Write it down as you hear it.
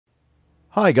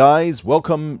Hi guys,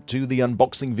 welcome to the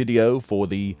unboxing video for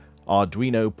the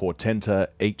Arduino Portenta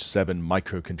H7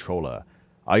 microcontroller.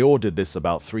 I ordered this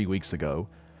about 3 weeks ago,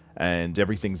 and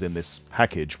everything's in this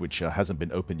package, which hasn't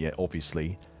been opened yet,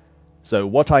 obviously. So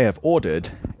what I have ordered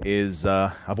is,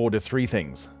 I've ordered 3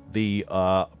 things. The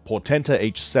Portenta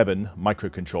H7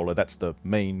 microcontroller, that's the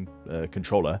main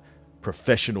controller,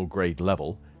 professional grade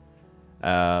level.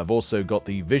 I've also got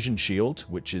the Vision Shield,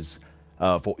 which is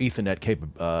for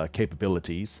Ethernet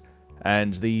capabilities,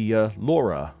 and the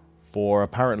Lora for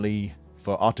apparently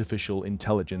for artificial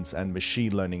intelligence and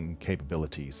machine learning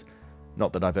capabilities.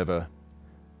 Not that I've ever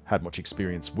had much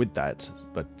experience with that,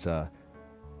 but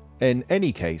in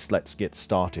any case, let's get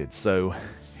started. So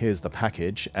here's the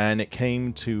package, and it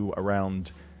came to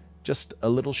around just a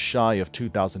little shy of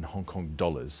 2,000 Hong Kong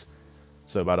dollars.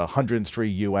 So about 103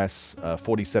 US,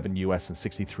 47 US, and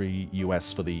 63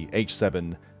 US for the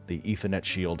H7, the Ethernet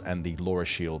shield, and the Lora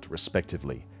shield,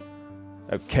 respectively.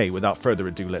 Okay, without further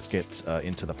ado, let's get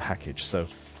into the package. So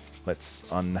let's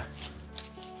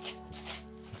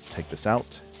take this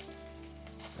out.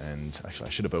 And actually,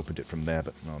 I should have opened it from there,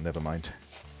 but no, never mind.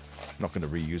 I'm not going to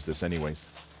reuse this anyways.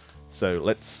 So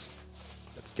let's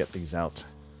get these out.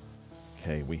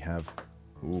 Okay, we have...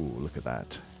 Ooh, look at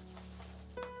that.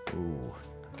 Ooh,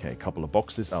 okay, a couple of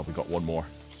boxes. Oh, we got one more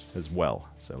as well.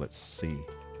 So let's see.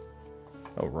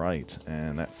 All right,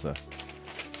 and that's a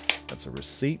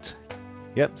receipt.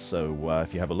 Yep. So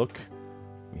if you have a look,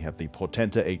 we have the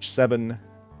Portenta H7,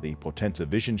 the Portenta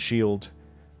Vision Shield,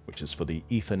 which is for the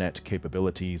Ethernet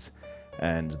capabilities,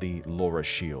 and the Lora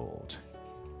shield.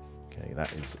 Okay,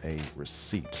 that is a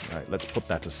receipt. All right, let's put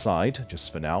that aside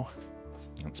just for now.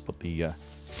 Let's put the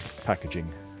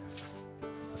packaging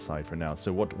aside for now.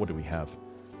 So what do we have?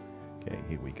 Okay,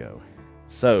 here we go.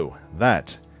 So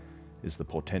that is the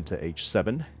Portenta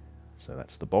H7. So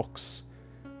that's the box.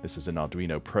 This is an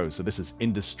Arduino Pro. So this is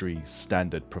industry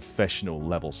standard professional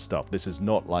level stuff. This is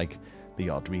not like the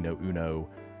Arduino Uno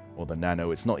or the Nano.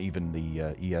 It's not even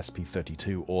the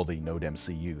ESP32 or the Node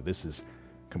MCU. This is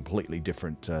completely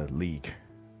different league.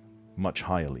 Much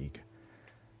higher league.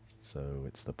 So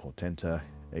it's the Portenta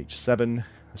H7.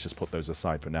 Let's just put those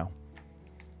aside for now.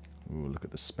 Ooh, look at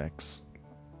the specs.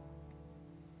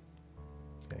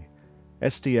 Okay.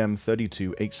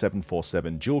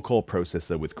 STM32H747 dual-core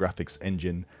processor with graphics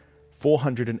engine,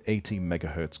 480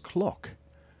 MHz clock.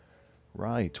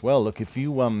 Right. Well, look, if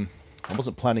you I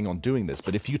wasn't planning on doing this,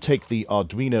 but if you take the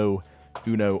Arduino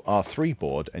Uno R3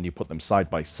 board and you put them side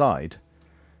by side,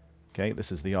 okay,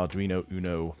 this is the Arduino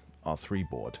Uno R3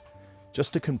 board.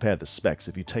 Just to compare the specs,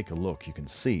 if you take a look, you can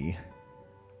see,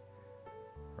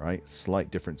 right,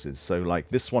 slight differences. So like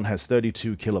this one has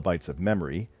 32 kilobytes of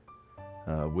memory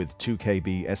with 2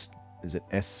 KB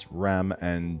SRAM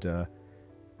and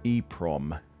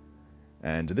EEPROM,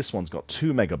 and this one's got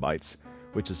 2 megabytes,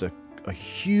 which is a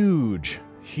huge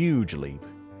leap,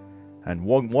 and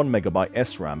 1 megabyte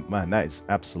SRAM. Man, that is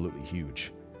absolutely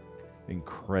huge,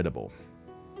 incredible.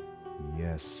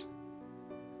 Yes.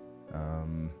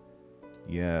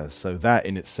 Yeah, so that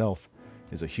in itself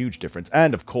is a huge difference,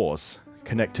 and of course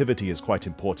connectivity is quite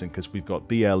important because we've got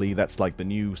BLE, that's like the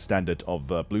new standard of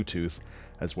Bluetooth,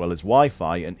 as well as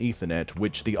Wi-Fi and Ethernet,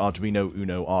 which the Arduino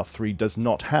Uno R3 does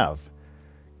not have.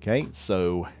 Okay,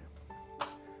 so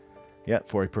yeah,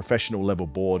 for a professional level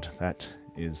board, that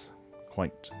is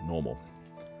quite normal.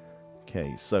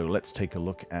 Okay, so let's take a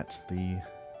look at the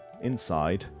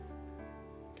inside.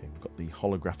 Okay, we've got the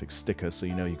holographic sticker, so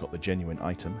you know you've got the genuine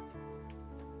item.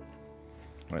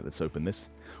 Alright, let's open this.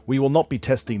 We will not be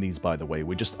testing these, by the way.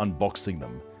 We're just unboxing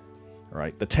them.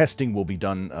 Alright, the testing will be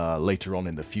done later on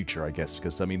in the future, I guess,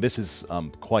 because, I mean, this is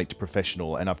quite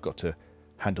professional, and I've got to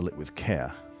handle it with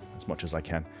care as much as I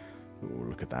can. Ooh,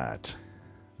 look at that.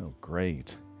 Oh,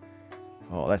 great.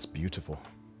 Oh, that's beautiful.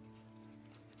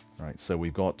 Alright, so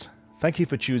we've got... Thank you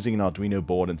for choosing an Arduino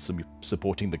board and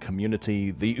supporting the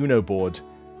community. The Uno board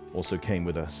also came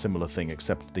with a similar thing,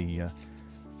 except the...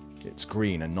 it's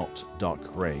green and not dark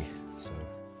grey, so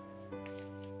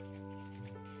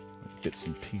bits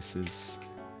and pieces.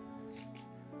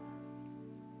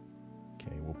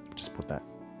 Okay, we'll just put that.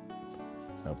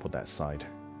 I'll put that aside.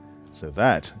 So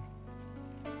that,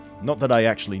 not that I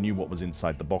actually knew what was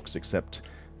inside the box, except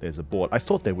there's a board. I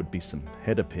thought there would be some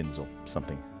header pins or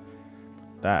something.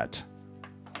 That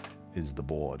is the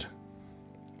board.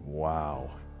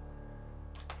 Wow,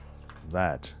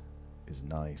 that is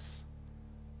nice.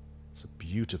 It's a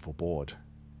beautiful board.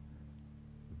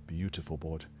 Beautiful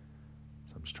board.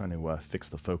 So I'm just trying to fix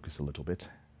the focus a little bit.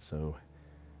 So,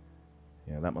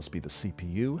 yeah, that must be the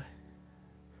CPU.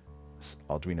 This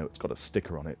Arduino, it's got a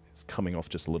sticker on it. It's coming off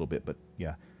just a little bit, but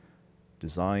yeah.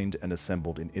 Designed and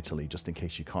assembled in Italy, just in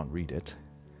case you can't read it.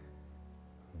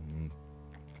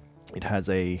 It has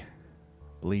a, I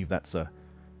believe that's a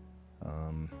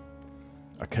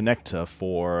connector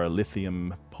for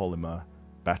lithium polymer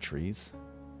batteries.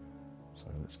 So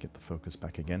let's get the focus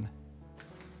back again.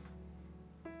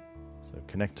 So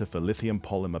connector for lithium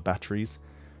polymer batteries.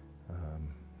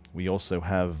 We also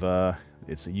have,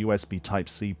 it's a USB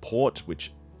Type-C port,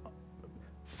 which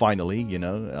finally, you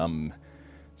know,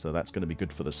 so that's going to be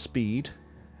good for the speed.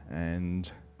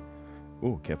 And,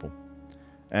 oh, careful.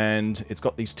 And it's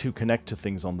got these two connector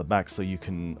things on the back, so you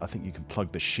can, I think you can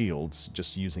plug the shields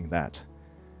just using that.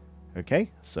 Okay,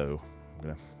 so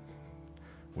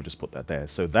we'll just put that there.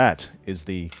 So that is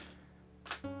the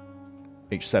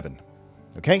H7.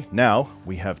 Okay, now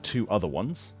we have two other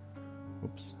ones.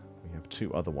 Oops, we have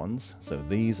two other ones. So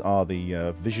these are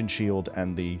the Vision Shield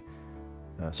and the,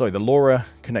 sorry, the Lora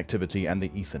connectivity and the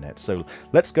Ethernet. So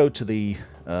let's go to the,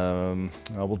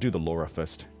 we'll do the Lora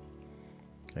first.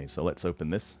 Okay, so let's open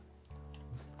this.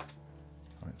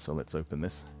 Alright, so let's open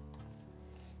this.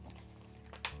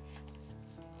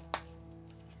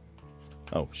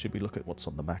 Oh, should we look at what's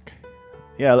on the back?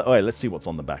 Yeah, alright, let's see what's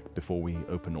on the back before we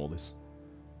open all this.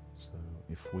 So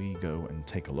if we go and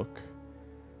take a look.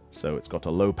 So it's got a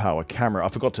low power camera. I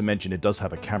forgot to mention it does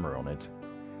have a camera on it.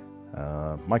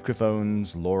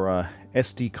 Microphones, Lora,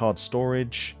 SD card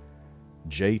storage,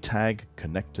 JTAG,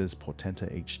 connectors, Portenta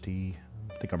H7.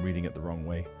 I think I'm reading it the wrong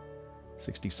way.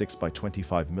 66 by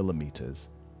 25 millimeters.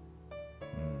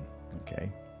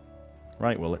 Okay.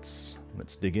 Right, well let's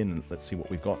dig in and let's see what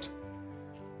we've got.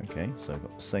 Okay, so I've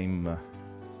got the same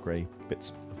grey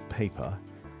bits of paper.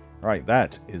 Right,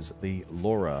 that is the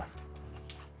Lora.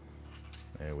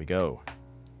 There we go.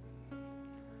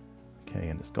 Okay,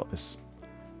 and it's got this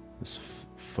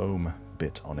foam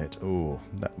bit on it. Oh,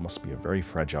 that must be a very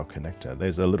fragile connector.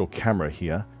 There's a little camera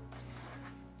here.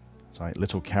 Sorry,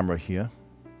 little camera here.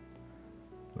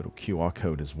 Little QR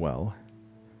code as well.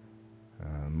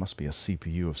 Must be a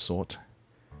CPU of sort.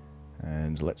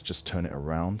 And let's just turn it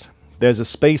around. There's a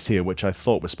space here which I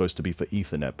thought was supposed to be for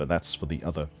Ethernet, but that's for the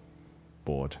other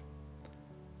board.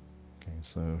 Okay,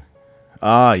 so...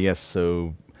 Ah, yes,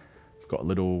 so... We've got a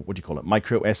little, what do you call it,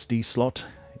 micro SD slot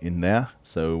in there.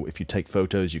 So if you take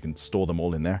photos, you can store them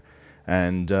all in there.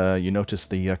 And you notice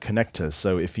the connector.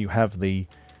 So if you have the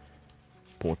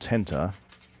Portenta...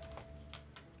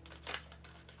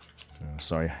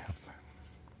 sorry, I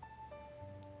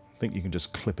think you can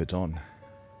just clip it on.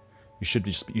 You should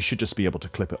just be able to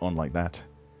clip it on like that.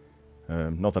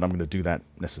 Not that I'm going to do that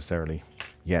necessarily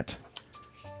yet.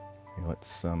 Okay,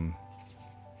 let's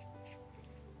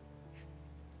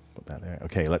put that there.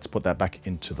 Okay, let's put that back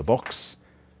into the box.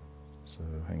 So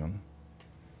hang on.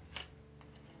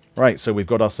 Right, so we've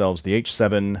got ourselves the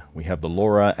H7, we have the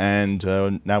Lora, and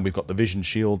now we've got the Vision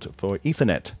Shield for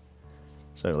Ethernet.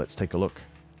 So let's take a look.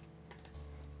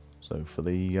 So for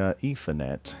the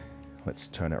Ethernet, let's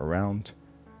turn it around.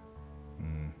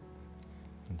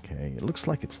 Okay, it looks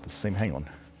like it's the same. Hang on.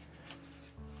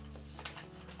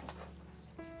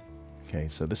 Okay,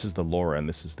 so this is the Lora and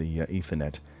this is the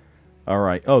Ethernet.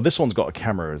 Alright, oh, this one's got a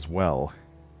camera as well.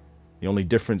 The only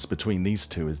difference between these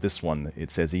two is this one, it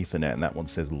says Ethernet, and that one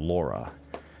says Lora.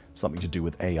 Something to do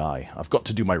with AI. I've got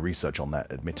to do my research on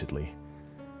that, admittedly.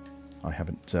 I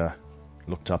haven't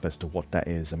looked up as to what that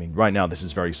is. I mean, right now this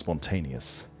is very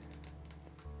spontaneous.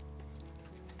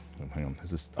 Oh, hang on,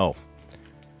 is this... Oh.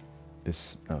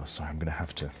 This... Oh, sorry, I'm going to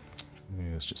have to...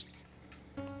 Let's just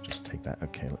take that.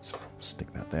 Okay, let's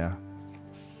stick that there.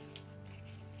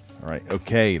 Alright,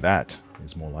 okay, that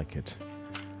is more like it.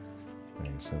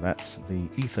 Okay, so that's the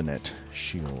Ethernet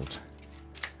shield.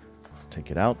 Let's take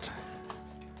it out.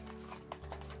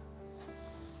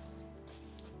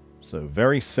 So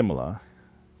very similar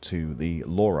to the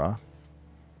Lora.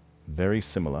 Very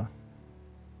similar.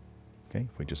 Okay,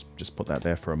 if we just put that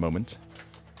there for a moment.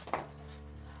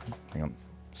 Hang on,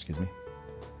 excuse me.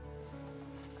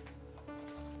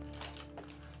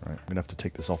 Alright, I'm going to have to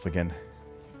take this off again.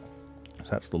 So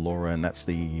that's the Lora and that's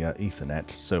the Ethernet.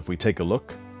 So if we take a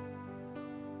look.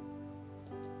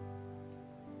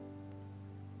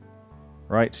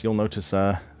 Right, you'll notice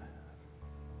right,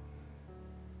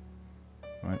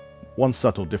 one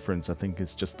subtle difference, I think,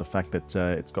 is just the fact that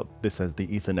it's got this as the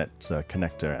Ethernet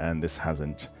connector and this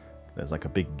hasn't. There's like a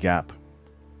big gap.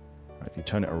 Right, if you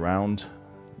turn it around,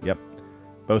 yep,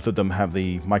 both of them have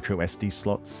the micro SD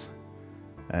slots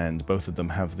and both of them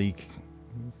have the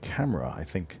camera, I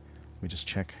think. Let me just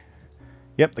check.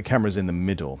 Yep, the camera's in the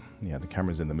middle. Yeah, the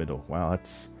camera's in the middle. Wow,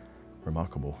 that's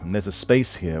remarkable. And there's a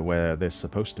space here where there's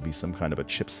supposed to be some kind of a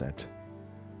chipset.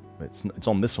 It's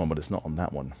on this one, but it's not on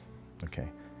that one. Okay.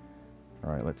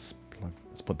 All right, let's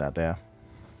put that there.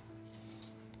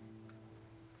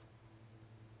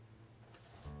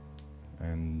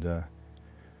 And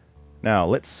now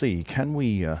let's see, can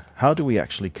we, how do we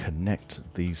actually connect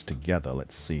these together?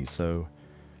 Let's see. So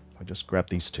if I just grab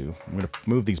these two, I'm going to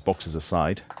move these boxes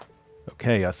aside.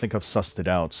 Okay, I think I've sussed it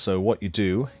out. So what you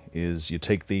do is you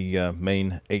take the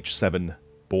main H7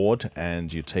 board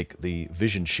and you take the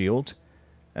vision shield,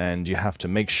 and you have to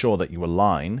make sure that you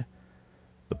align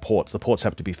the ports. The ports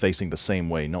have to be facing the same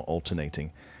way, not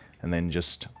alternating. And then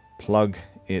just plug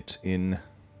it in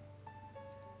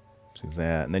to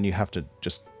there. And then you have to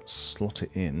just slot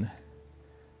it in,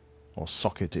 or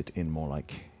socket it in more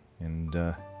like. And,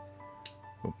 oh,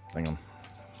 hang on.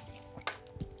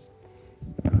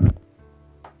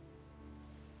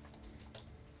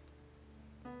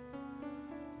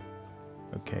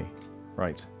 Okay,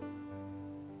 right.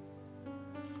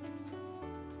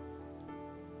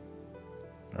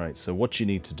 Alright, so what you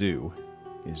need to do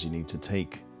is you need to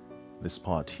take this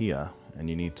part here and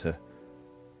you need to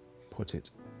put it,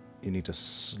 you need to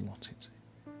slot it.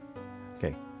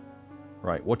 Okay,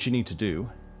 right, what you need to do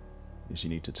is you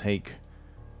need to take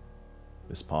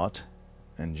this part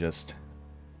and just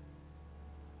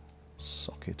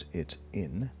socket it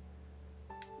in.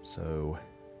 So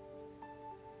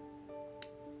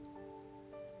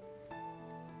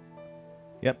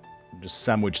yep, just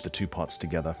sandwich the two parts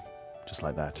together, just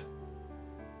like that.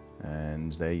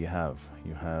 And there you have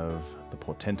the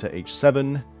Portenta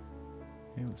H7.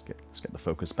 Okay, let's get the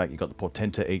focus back. You got the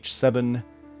Portenta H7,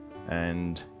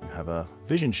 and you have a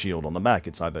vision shield on the back.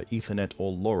 It's either Ethernet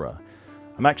or Lora.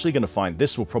 I'm actually going to find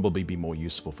this will probably be more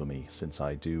useful for me, since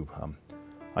I do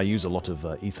I use a lot of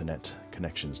Ethernet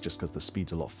connections just because the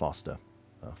speed's a lot faster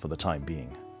for the time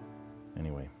being.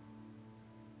 Anyway.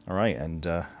 Alright, and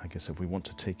I guess if we want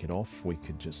to take it off, we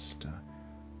could just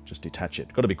detach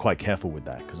it. Got to be quite careful with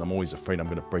that, because I'm always afraid I'm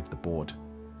going to break the board.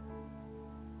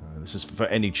 This is for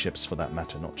any chips for that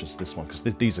matter, not just this one, because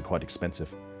these are quite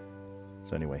expensive.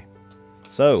 So anyway,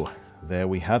 so there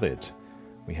we have it.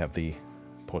 We have the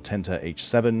Portenta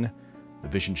H7, the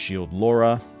Vision Shield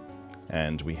Lora,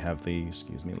 and we have the,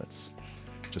 excuse me, let's,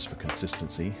 just for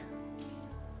consistency,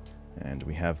 and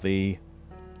we have the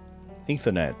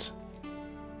Ethernet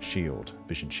shield,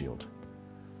 Vision Shield.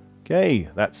 Okay,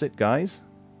 that's it, guys.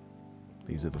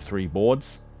 These are the three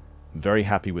boards. I'm very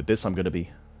happy with this. I'm going to be,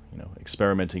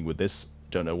 experimenting with this.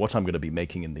 Don't know what I'm going to be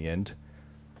making in the end,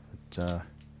 but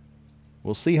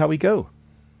we'll see how we go.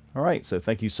 All right, so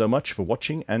thank you so much for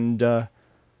watching, and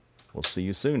we'll see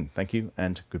you soon. Thank you,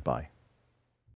 and goodbye.